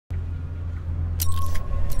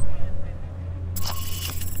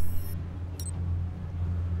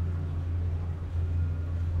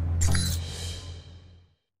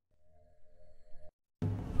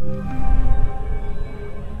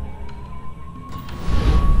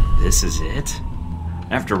This is it?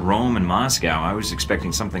 After Rome and Moscow, I was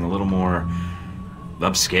expecting something a little more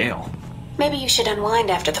upscale. Maybe you should unwind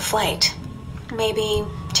after the flight. Maybe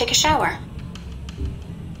take a shower.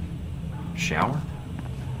 Shower?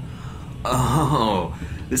 Oh,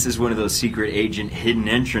 this is one of those secret agent hidden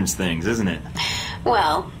entrance things, isn't it?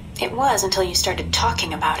 Well, it was until you started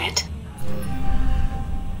talking about it.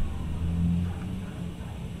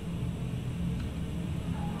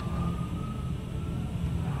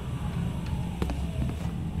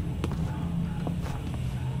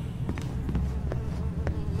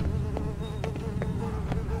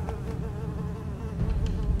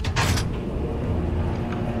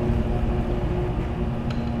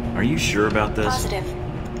 Are you sure about this?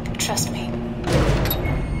 Positive. Trust me.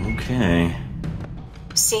 Okay.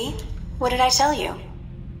 See? What did I tell you?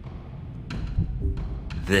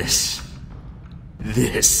 This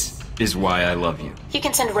is why I love you. You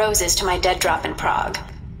can send roses to my dead drop in Prague.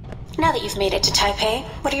 Now that you've made it to Taipei,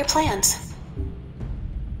 what are your plans?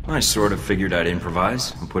 I sort of figured I'd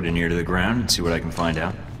improvise and put an ear to the ground and see what I can find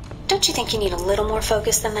out. Don't you think you need a little more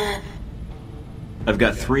focus than that? I've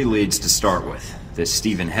got 3 leads to start with. This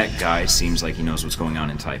Stephen Heck guy seems like he knows what's going on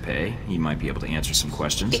in Taipei. He might be able to answer some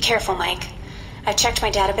questions. Be careful, Mike. I've checked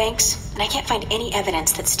my databanks, and I can't find any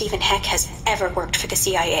evidence that Stephen Heck has ever worked for the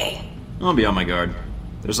CIA. I'll be on my guard.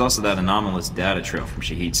 There's also that anomalous data trail from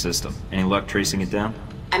Shahid's system. Any luck tracing it down?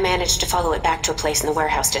 I managed to follow it back to a place in the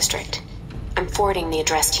warehouse district. I'm forwarding the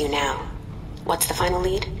address to you now. What's the final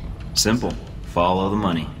lead? Simple. Follow the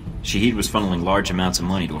money. Shahid was funneling large amounts of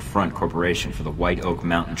money to a front corporation for the White Oak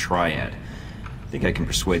Mountain Triad. I think I can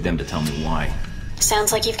persuade them to tell me why.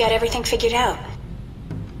 Sounds like you've got everything figured out.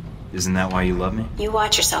 Isn't that why you love me? You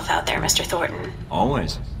watch yourself out there, Mr. Thornton.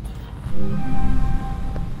 Always.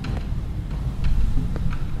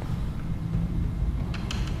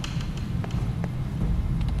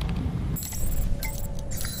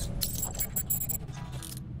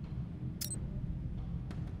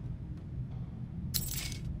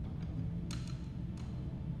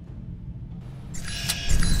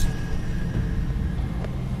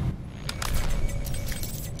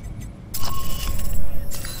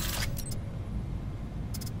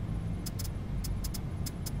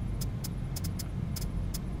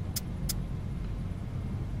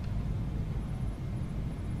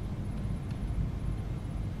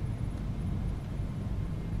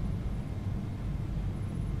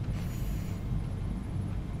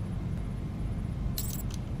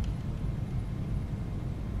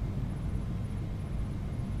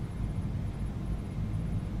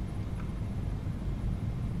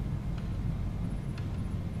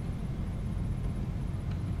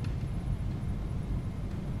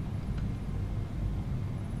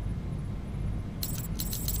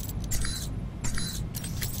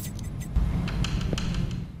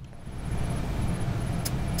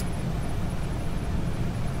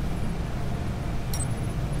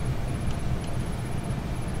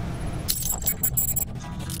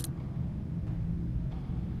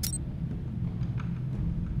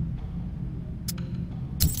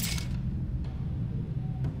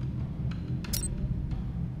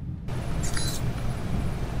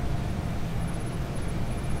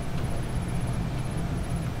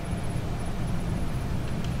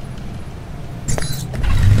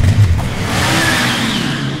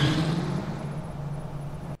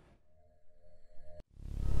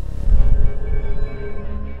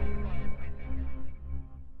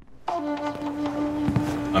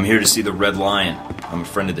 I'm here to see the Red Lion. I'm a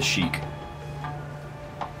friend of the Sheik.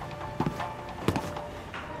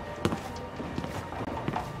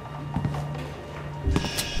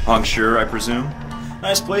 Hongsher, I presume?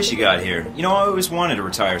 Nice place you got here. You know, I always wanted to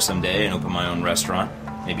retire someday and open my own restaurant.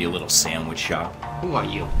 Maybe a little sandwich shop. Who are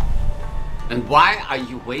you? And why are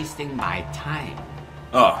you wasting my time?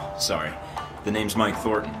 Oh, sorry. The name's Mike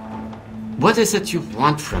Thorton. What is it you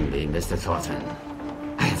want from me, Mr. Thornton?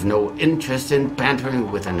 I have no interest in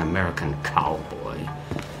bantering with an American cowboy.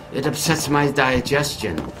 It upsets my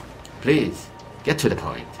digestion. Please, get to the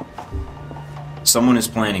point. Someone is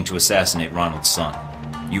planning to assassinate Ronald's son.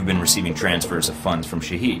 You've been receiving transfers of funds from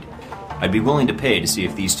Shahid. I'd be willing to pay to see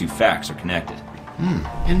if these 2 facts are connected.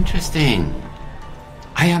 Interesting.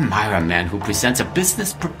 I admire a man who presents a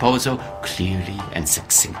business proposal clearly and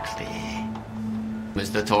succinctly.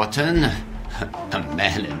 Mr. Thornton, a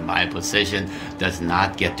man in my position does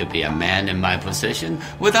not get to be a man in my position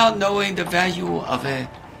without knowing the value of a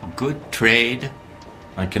good trade.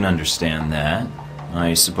 I can understand that.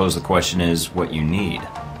 I suppose the question is what you need.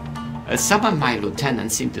 Some of my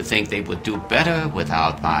lieutenants seem to think they would do better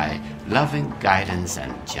without my loving guidance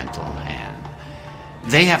and gentle hand.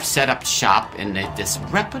 They have set up shop in a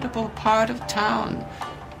disreputable part of town.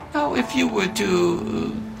 Now, if you were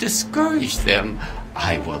to discourage them,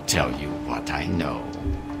 I will tell you what I know.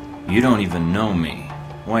 You don't even know me.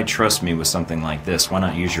 Why trust me with something like this? Why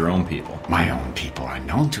not use your own people? My own people are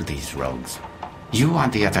known to these rogues. You,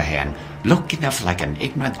 on the other hand, look enough like an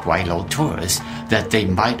ignorant Guaylo tourist that they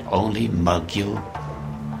might only mug you.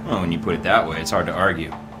 Well, when you put it that way, it's hard to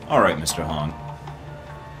argue. All right, Mr. Hong.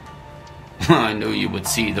 I knew you would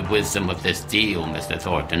see the wisdom of this deal, Mr.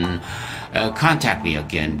 Thornton. Contact me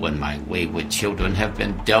again when my wayward children have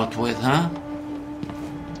been dealt with, huh?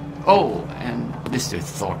 Oh, and Mr.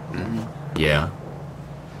 Thornton. Yeah?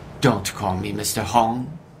 Don't call me Mr.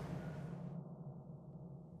 Hong.